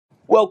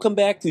Welcome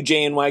back to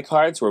JNY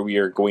Cards, where we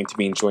are going to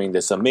be enjoying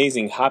this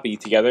amazing hobby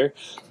together.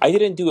 I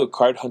didn't do a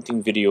card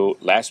hunting video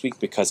last week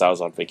because I was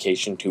on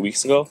vacation 2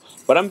 weeks ago,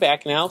 but I'm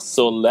back now,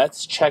 so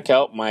let's check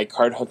out my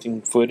card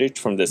hunting footage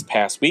from this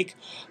past week.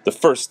 The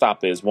first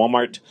stop is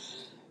Walmart,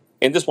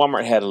 and this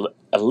Walmart had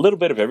a little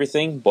bit of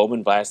everything: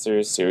 Bowman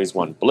Blaster, Series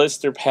 1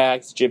 blister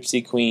packs,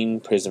 Gypsy Queen,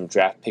 Prism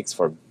draft picks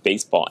for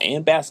baseball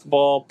and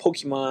basketball,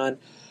 Pokemon,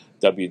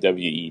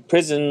 WWE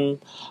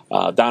Prism,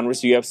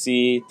 Donruss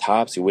UFC,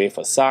 Topps,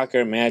 UEFA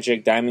Soccer,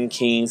 Magic, Diamond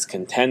Kings,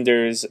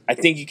 Contenders. I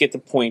think you get the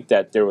point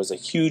that there was a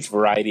huge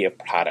variety of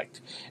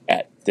product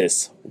at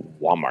this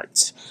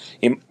Walmart.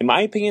 In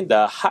my opinion,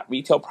 the hot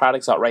retail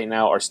products out right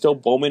now are still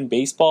Bowman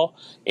Baseball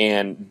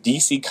and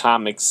DC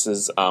Comics'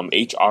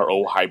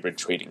 HRO hybrid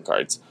trading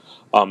cards.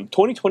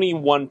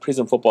 2021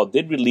 Prism Football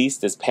did release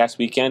this past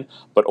weekend,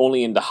 but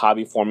only in the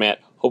hobby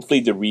format. Hopefully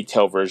the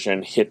retail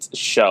version hits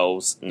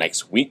shelves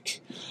next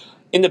week.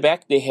 In the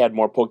back, they had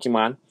more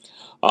Pokemon.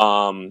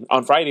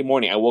 On Friday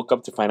morning, I woke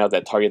up to find out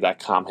that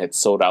Target.com had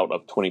sold out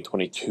of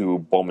 2022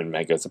 Bowman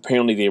Megas.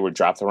 Apparently, they were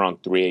dropped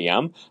around 3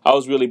 a.m. I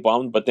was really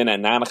bummed, but then at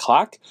 9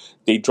 o'clock,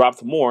 they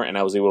dropped more, and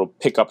I was able to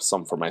pick up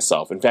some for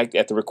myself. In fact,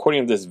 at the recording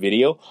of this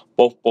video,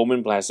 both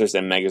Bowman Blasters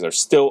and Megas are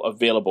still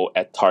available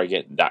at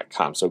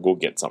Target.com, so go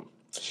get some.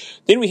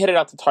 Then we headed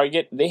out to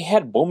Target. They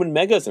had Bowman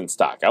Megas in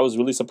stock. I was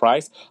really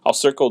surprised. I'll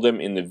circle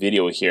them in the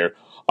video here.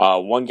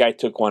 One guy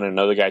took one,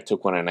 another guy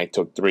took one, and I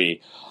took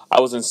three.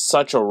 I was in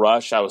such a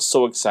rush. I was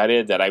so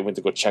excited that I went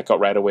to go check out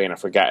right away, and I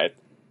forgot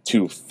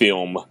to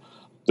film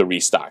the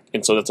restock.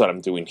 And so that's what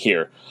I'm doing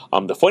here.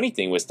 The funny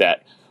thing was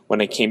that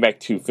when I came back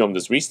to film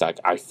this restock,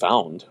 I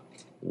found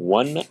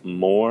one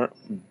more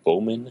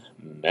Bowman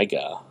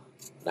Mega.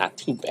 Not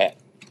too bad.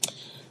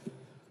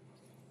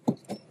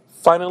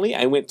 Finally,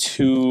 I went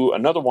to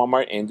another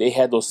Walmart, and they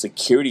had those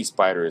security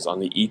spiders on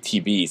the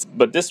ETBs.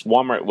 But this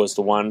Walmart was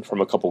the one from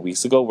a couple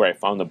weeks ago where I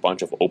found a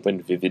bunch of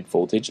open vivid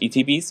voltage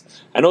ETBs.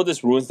 I know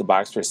this ruins the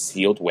box for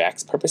sealed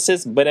wax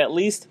purposes, but at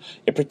least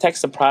it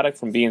protects the product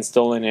from being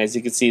stolen. As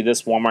you can see,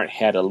 this Walmart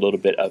had a little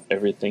bit of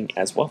everything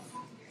as well.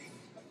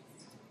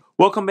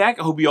 Welcome back.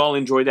 I hope you all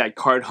enjoyed that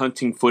card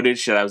hunting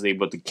footage that I was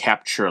able to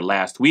capture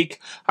last week.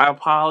 I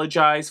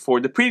apologize for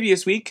the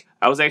previous week.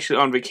 I was actually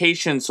on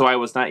vacation, so I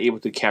was not able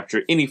to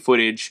capture any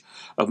footage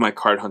of my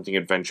card hunting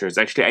adventures.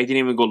 Actually, I didn't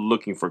even go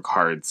looking for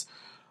cards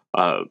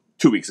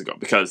 2 weeks ago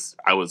because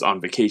I was on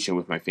vacation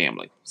with my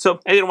family. So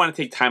I didn't want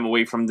to take time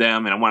away from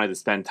them, and I wanted to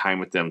spend time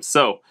with them.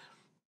 So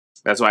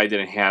that's why I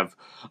didn't have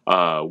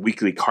a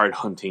weekly card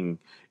hunting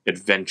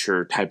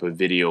adventure type of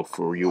video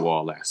for you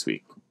all last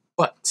week.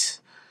 But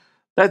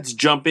let's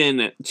jump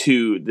in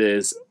to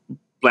this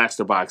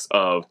blaster box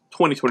of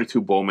 2022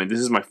 Bowman. This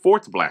is my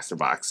fourth blaster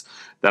box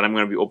that I'm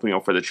going to be opening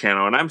up for the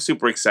channel, and I'm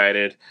super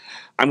excited.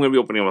 I'm going to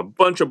be opening up a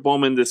bunch of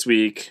Bowman this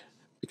week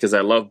because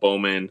I love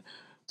Bowman.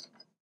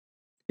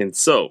 And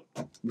so,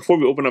 before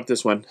we open up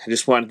this one, I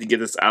just wanted to get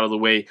this out of the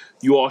way.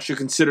 You all should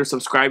consider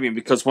subscribing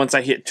because once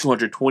I hit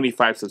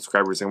 225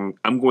 subscribers,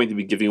 I'm going to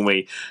be giving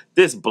away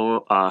this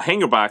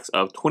hanger box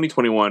of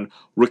 2021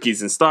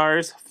 Rookies and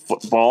Stars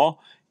Football.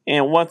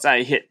 And once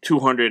I hit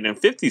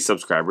 250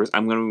 subscribers,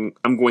 I'm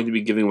going to be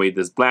giving away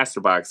this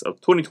blaster box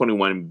of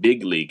 2021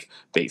 Big League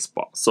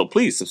Baseball. So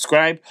please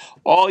subscribe.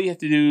 All you have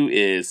to do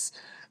is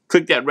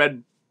click that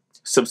red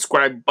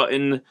subscribe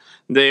button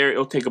there.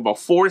 It'll take about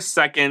 4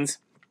 seconds.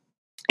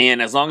 And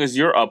as long as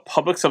you're a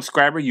public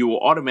subscriber, you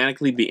will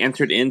automatically be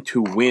entered in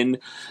to win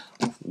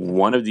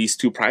one of these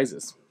two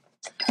prizes.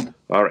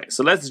 All right,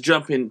 so let's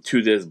jump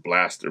into this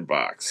blaster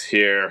box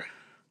here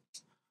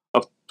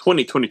of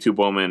 2022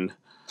 Bowman.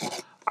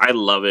 I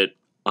love it.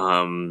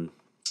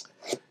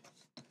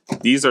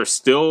 These are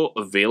still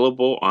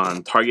available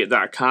on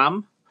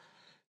Target.com.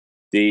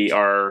 They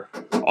are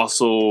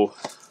also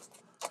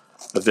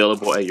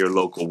available at your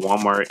local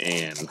Walmart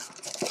and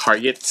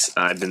Target.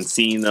 I've been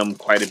seeing them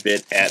quite a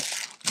bit at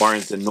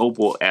Barnes &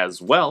 Noble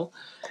as well.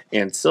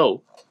 And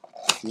so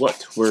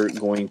what we're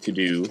going to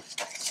do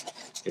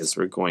is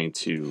we're going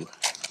to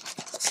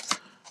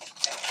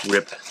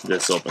rip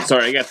this open.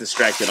 Sorry, I got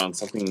distracted on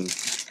something.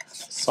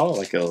 Saw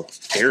like a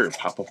error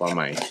pop up on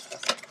my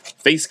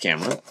face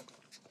camera,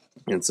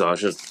 and so I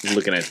was just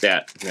looking at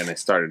that, and then I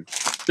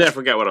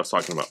forgot what I was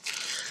talking about.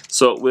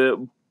 So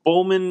with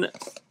Bowman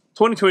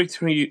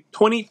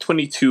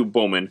 2022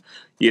 Bowman,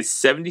 you get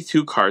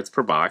 72 cards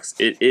per box.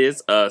 It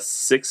is a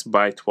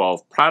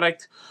 6x12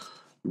 product.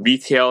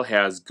 Retail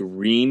has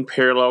green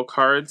parallel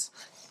cards,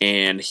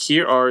 and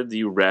here are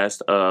the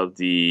rest of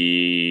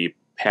the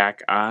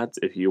pack odds.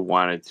 If you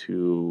wanted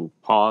to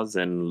pause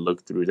and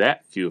look through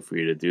that, feel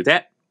free to do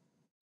that.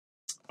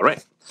 All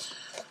right,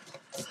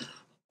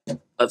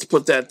 let's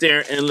put that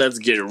there and let's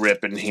get it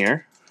ripping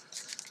here.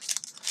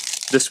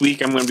 This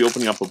week I'm going to be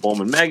opening up a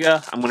Bowman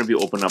Mega. I'm going to be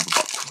opening up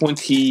about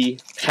 20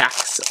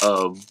 packs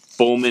of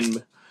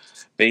Bowman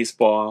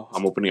Baseball.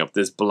 I'm opening up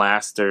this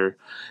blaster,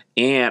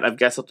 and I've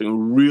got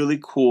something really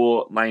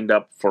cool lined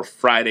up for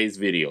Friday's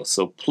video.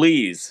 So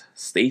please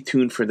stay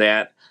tuned for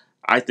that.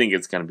 I think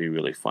it's going to be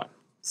really fun.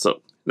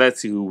 So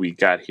let's see who we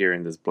got here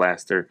in this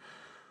blaster.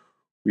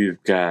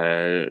 We've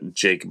got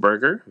Jake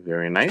Berger,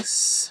 very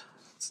nice.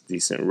 It's a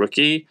decent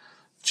rookie.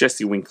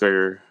 Jesse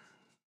Winkler,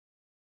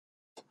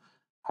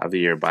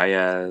 Javier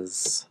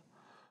Baez,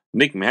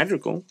 Nick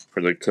Madrigal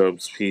for the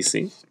Cubs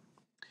PC,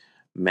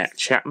 Matt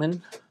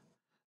Chapman,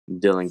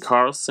 Dylan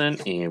Carlson,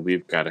 and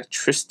we've got a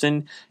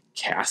Tristan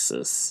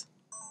Cassis.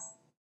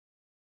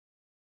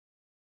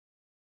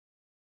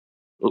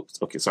 Oops,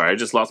 okay, sorry, I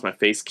just lost my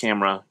face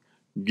camera.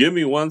 Give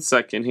me 1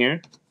 second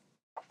here.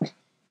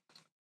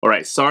 All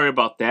right, sorry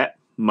about that.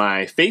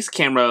 My face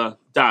camera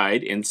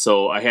died, and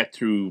so I had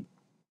to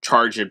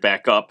charge it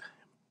back up.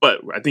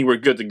 But I think we're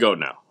good to go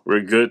now.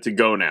 We're good to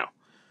go now.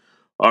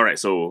 All right,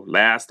 so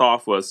last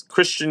off was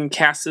Christian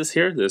Cassis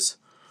here, this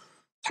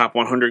top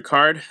 100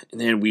 card.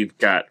 And then we've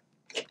got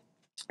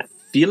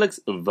Felix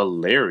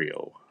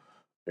Valerio.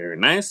 Very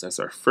nice. That's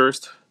our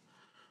first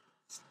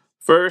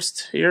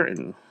here.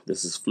 And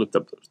this is flipped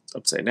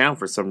upside down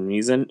for some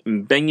reason.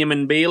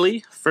 Benjamin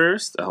Bailey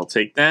first. I'll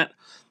take that.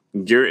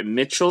 Garrett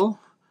Mitchell,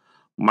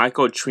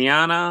 Michael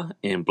Triana,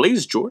 and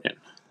Blaze Jordan.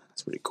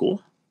 That's pretty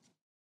cool.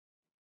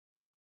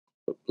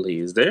 Put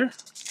Blaze there.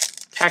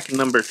 Pack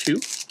number 2.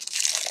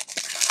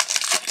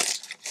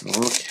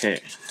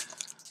 Okay.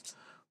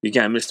 We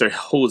got Mr.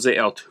 Jose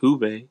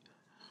Altuve,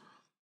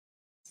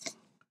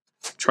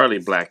 Charlie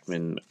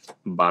Blackmon,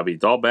 Bobby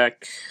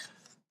Dahlbeck,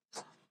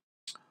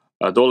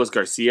 Adolis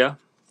Garcia,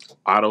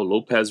 Otto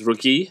Lopez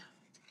rookie,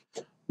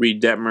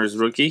 Reed Detmers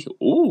rookie.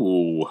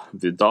 Ooh,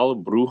 Vidal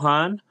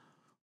Brujan,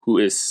 who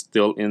is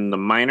still in the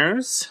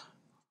minors.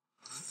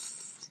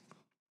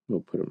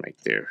 We'll put him right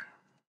there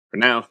for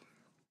now.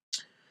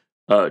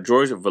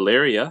 George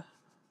Valeria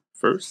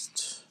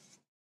first.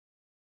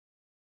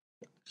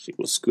 She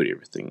will scoot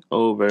everything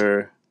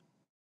over,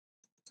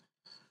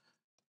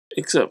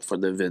 except for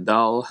the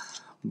Vidal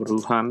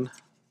Brujan.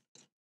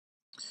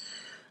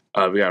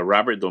 We got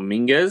Robert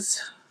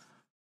Dominguez,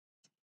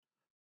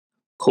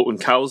 Colton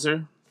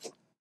Cowser,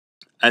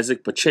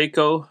 Isaac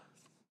Pacheco,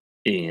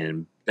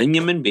 and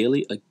Benjamin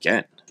Bailey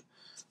again.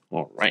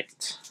 All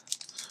right.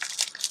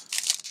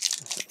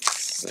 Let's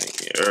see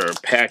here.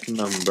 Pack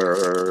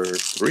number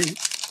 3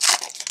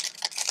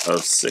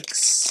 of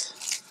 6.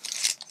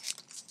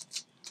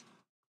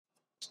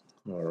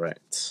 All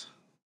right.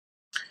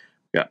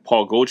 We got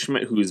Paul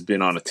Goldschmidt, who's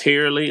been on a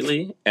tear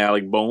lately.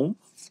 Alec Bohm,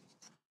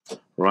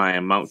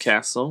 Ryan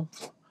Mountcastle,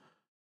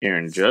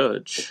 Aaron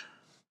Judge,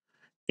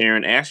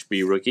 Aaron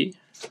Ashby rookie,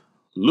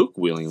 Luke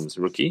Williams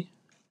rookie,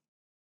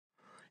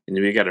 and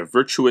then we got a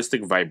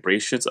Virtuistic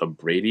Vibrations of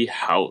Brady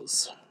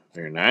House.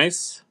 Very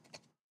nice.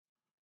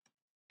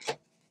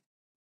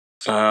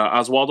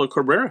 Oswaldo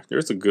Cabrera.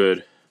 There's a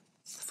good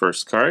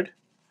first card.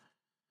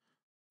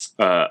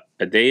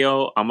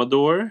 Adeo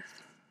Amador,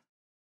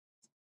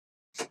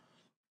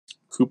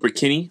 Cooper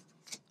Kinney,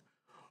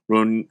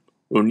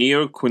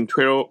 Ronio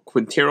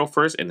Quintero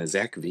first, and a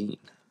Zach Veen.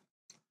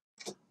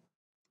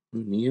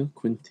 Ronio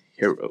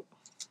Quintero.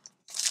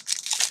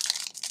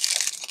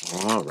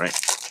 All right.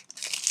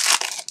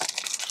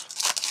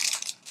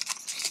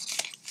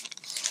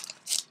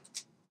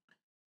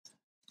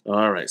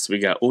 All right, so we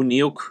got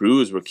O'Neal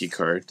Cruz rookie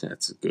card.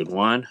 That's a good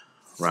one.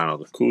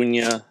 Ronald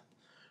Acuna,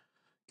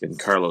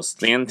 Giancarlo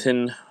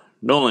Stanton,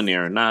 Nolan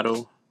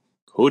Arenado,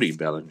 Cody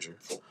Bellinger,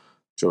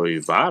 Joey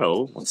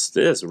Votto. What's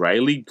this?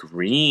 Riley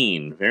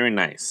Green. Very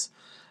nice.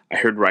 I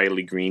heard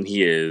Riley Green.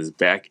 He is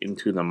back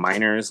into the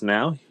minors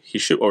now. He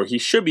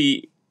should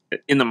be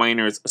in the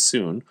minors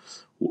soon.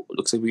 Ooh,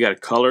 looks like we got a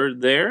color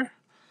there.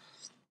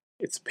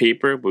 It's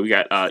paper, but we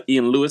got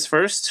Ian Lewis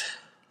first,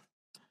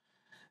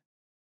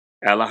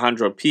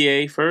 Alejandro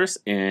P.A. first,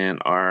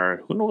 and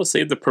who knows,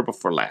 save the purple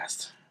for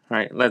last. All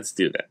right, let's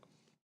do that.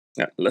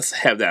 Now, let's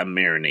have that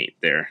marinate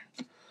there.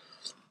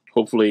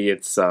 Hopefully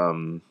it's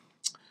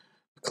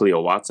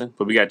Cleo Watson.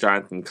 But we got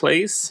Jonathan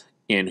Claes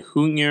and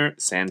Junior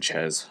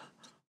Sanchez.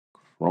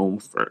 Chrome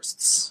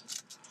firsts.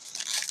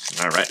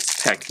 All right,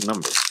 it's pack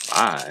number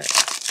 5.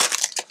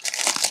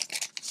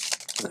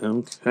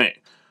 Okay.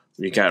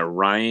 We got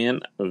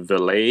Ryan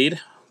Vilade,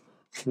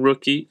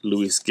 rookie.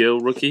 Luis Gil,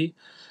 rookie.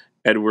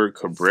 Edward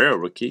Cabrera,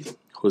 rookie.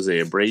 Jose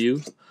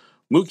Abreu.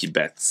 Mookie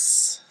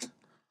Betts.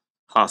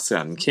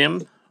 Ha-Seong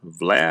Kim.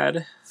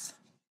 Vlad.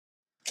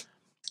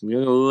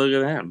 Look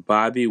at that.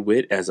 Bobby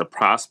Witt as a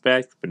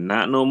prospect, but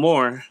not no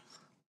more.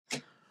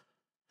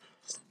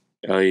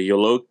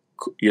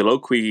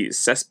 Yoloqui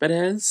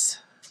Cespedes.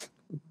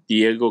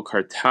 Diego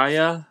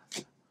Cartaya.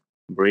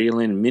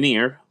 Braylon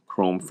Minier,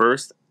 Chrome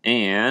first.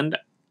 And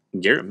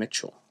Garrett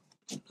Mitchell.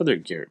 Another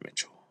Garrett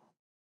Mitchell.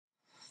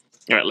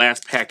 All right,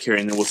 last pack here,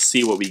 and then we'll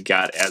see what we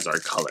got as our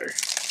color.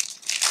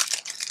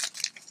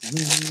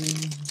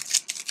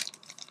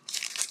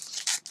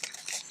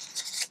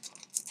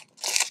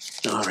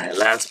 All right,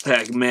 last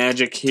pack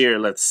magic here.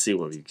 Let's see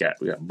what we got.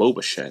 We got Bo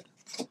Bichette,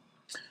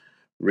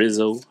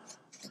 Rizzo,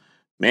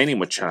 Manny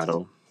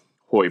Machado,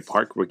 Hoy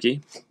Park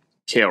rookie,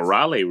 Kale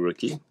Raleigh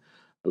rookie,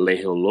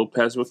 Alejo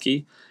Lopez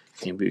rookie,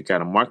 and we've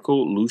got a Marco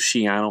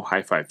Luciano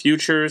High Five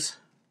Futures,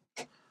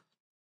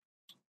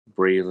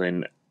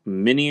 Braylon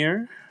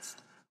Minier,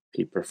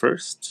 paper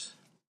first,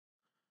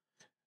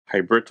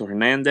 Gilberto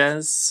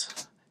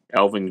Hernandez,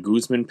 Alvin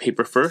Guzman,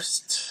 paper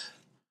first,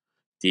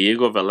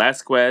 Diego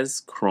Velasquez,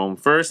 chrome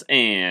first,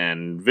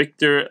 and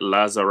Victor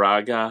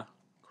Lazaraga,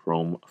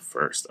 chrome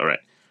first. All right.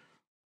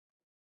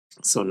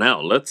 So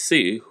now let's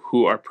see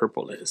who our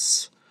purple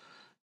is.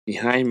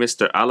 Behind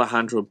Mr.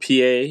 Alejandro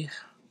P.A.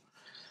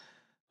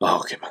 Oh,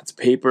 okay, that's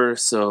paper.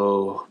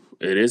 So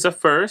it is a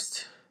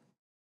first.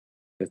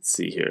 Let's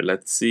see here.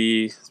 Let's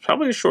see. It's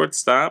probably a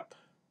shortstop.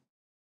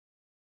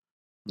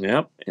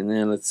 Yep. And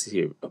then let's see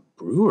here. A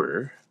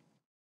Brewer.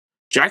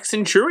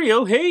 Jackson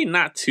Churio. Hey,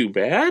 not too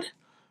bad.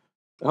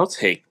 I'll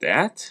take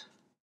that.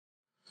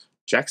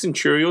 Jackson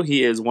Churio,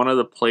 he is one of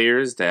the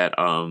players that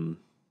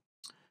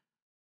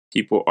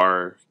people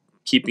are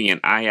keeping an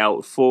eye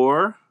out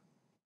for.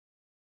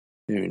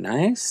 Very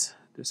nice.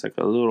 There's like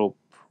a little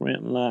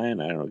print line.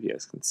 I don't know if you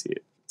guys can see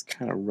it. It's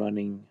kind of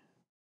running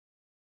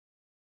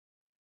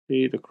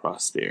straight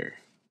across there.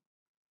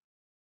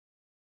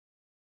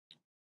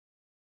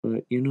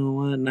 But you know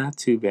what? Not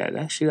too bad.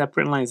 Actually, that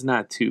print line's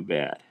not too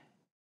bad.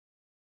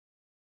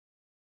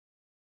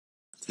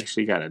 It's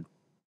actually got a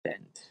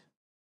dent.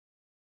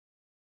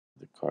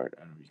 The card,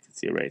 I don't know if you can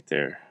see it right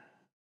there.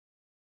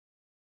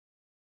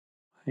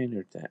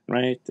 Minor dent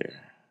right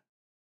there.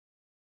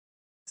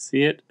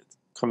 See it? It's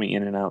coming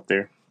in and out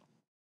there.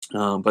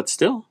 But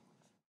still,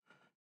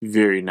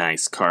 very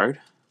nice card.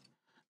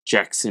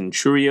 Jackson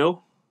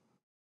Churio.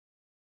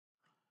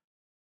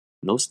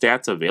 No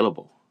stats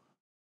available.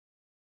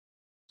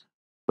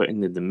 But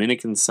in the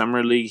Dominican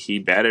Summer League, he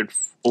batted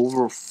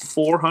over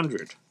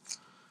 400.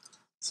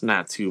 It's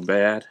not too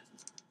bad.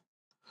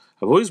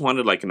 I've always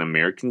wanted like an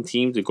American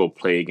team to go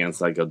play against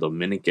like a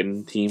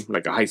Dominican team,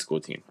 like a high school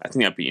team. I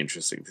think that'd be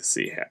interesting to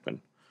see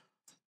happen.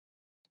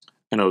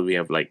 I know we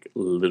have like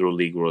Little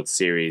League World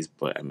Series,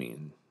 but I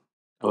mean,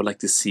 I would like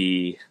to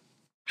see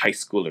high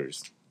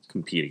schoolers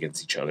compete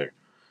against each other.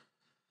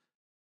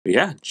 But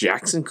yeah,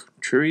 Jackson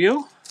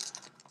Churio.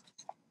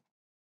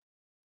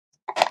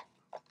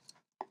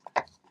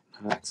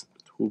 Not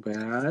too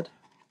bad.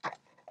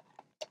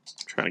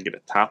 Trying to get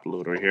a top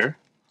loader here.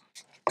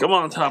 Come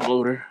on, top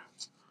loader.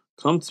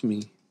 Come to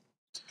me.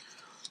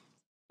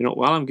 You know,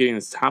 while I'm getting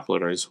this top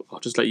loader, I'll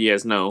just let you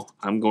guys know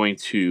I'm going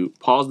to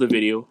pause the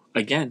video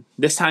again.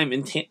 This time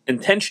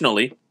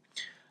intentionally.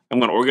 I'm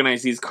going to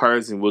organize these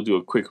cards and we'll do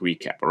a quick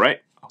recap, all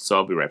right? So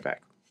I'll be right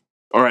back.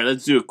 All right,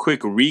 let's do a quick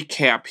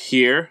recap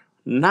here.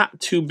 Not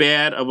too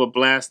bad of a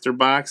blaster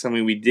box. I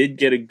mean, we did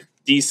get a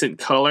decent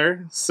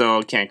color, so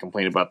I can't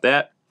complain about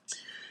that.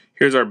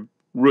 Here's our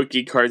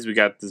rookie cards. We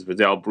got this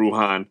Vidal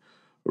Brujan,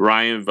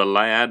 Ryan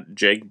Vlad,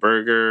 Jake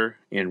Berger,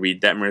 and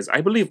Reed Detmers. I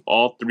believe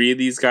all three of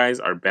these guys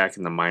are back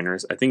in the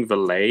minors. I think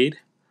Berger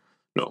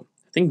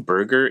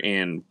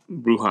and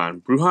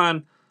Brujan.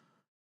 Brujan,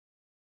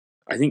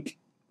 I think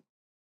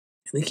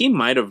he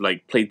might have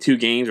like played 2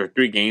 games or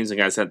 3 games and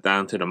got sent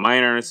down to the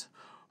minors.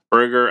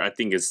 Berger, I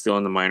think, is still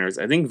in the minors.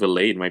 I think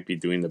Vlad might be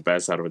doing the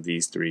best out of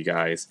these 3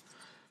 guys.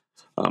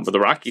 But the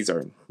Rockies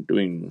are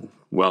doing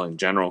well in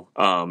general.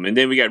 And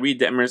then we got Reed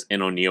Detmers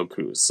and O'Neill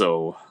Cruz.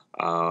 So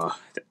I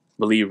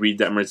believe Reed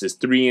Detmers is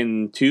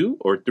 3-2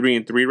 or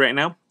 3-3 right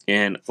now.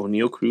 And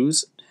O'Neill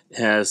Cruz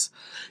has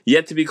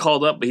yet to be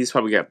called up, but he's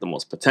probably got the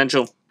most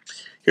potential.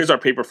 Here's our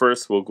paper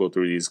first. We'll go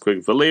through these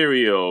quick.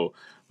 Valerio,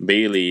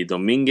 Bailey,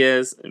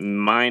 Dominguez,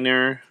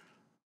 Minier,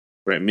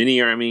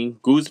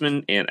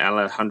 Guzman, and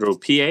Alejandro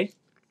P.A.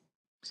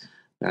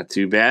 Not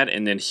too bad.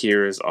 And then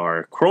here's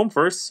our chrome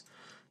first.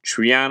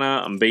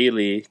 Triana,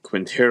 Bailey,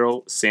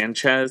 Quintero,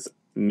 Sanchez,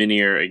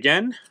 Minier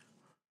again,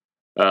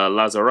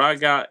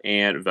 Lazaraga,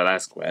 and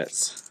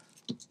Velasquez.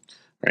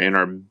 Right, and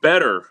our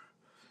better,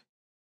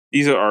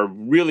 these are our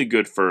really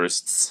good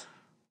firsts.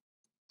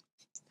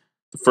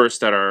 The firsts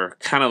that are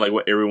kind of like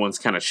what everyone's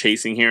kind of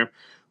chasing here.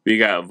 We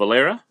got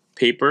Valera,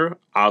 paper,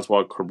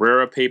 Oswald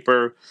Cabrera,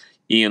 paper,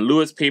 Ian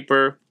Lewis,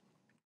 paper,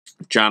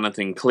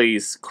 Jonathan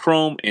Clays,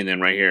 chrome, and then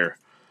right here,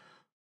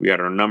 we got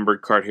our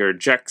numbered card here,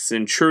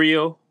 Jackson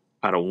Churio,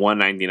 out of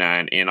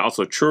 199, and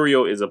also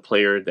Churio is a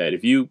player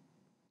that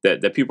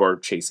that people are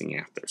chasing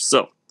after.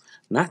 So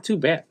not too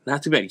bad,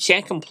 not too bad. You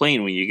can't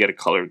complain when you get a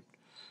colored,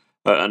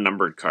 a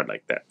numbered card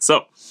like that.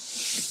 So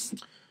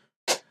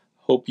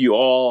hope you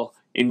all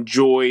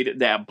enjoyed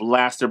that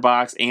blaster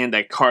box and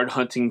that card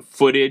hunting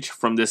footage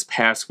from this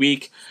past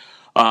week.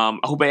 I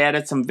hope I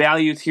added some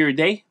value to your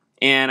day,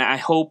 and I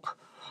hope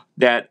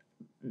that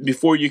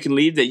before you can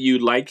leave that you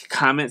like,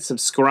 comment,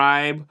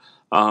 subscribe.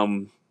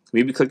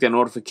 Maybe click that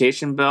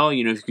notification bell.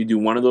 You know, if you could do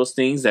one of those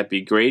things, that'd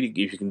be great.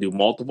 If you can do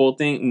multiple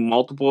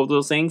of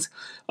those things,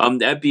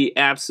 that'd be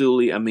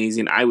absolutely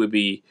amazing. I would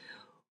be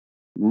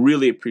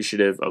really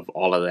appreciative of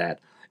all of that.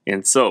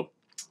 And so,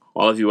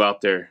 all of you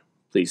out there,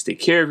 please take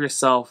care of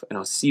yourself, and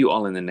I'll see you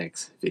all in the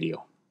next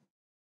video.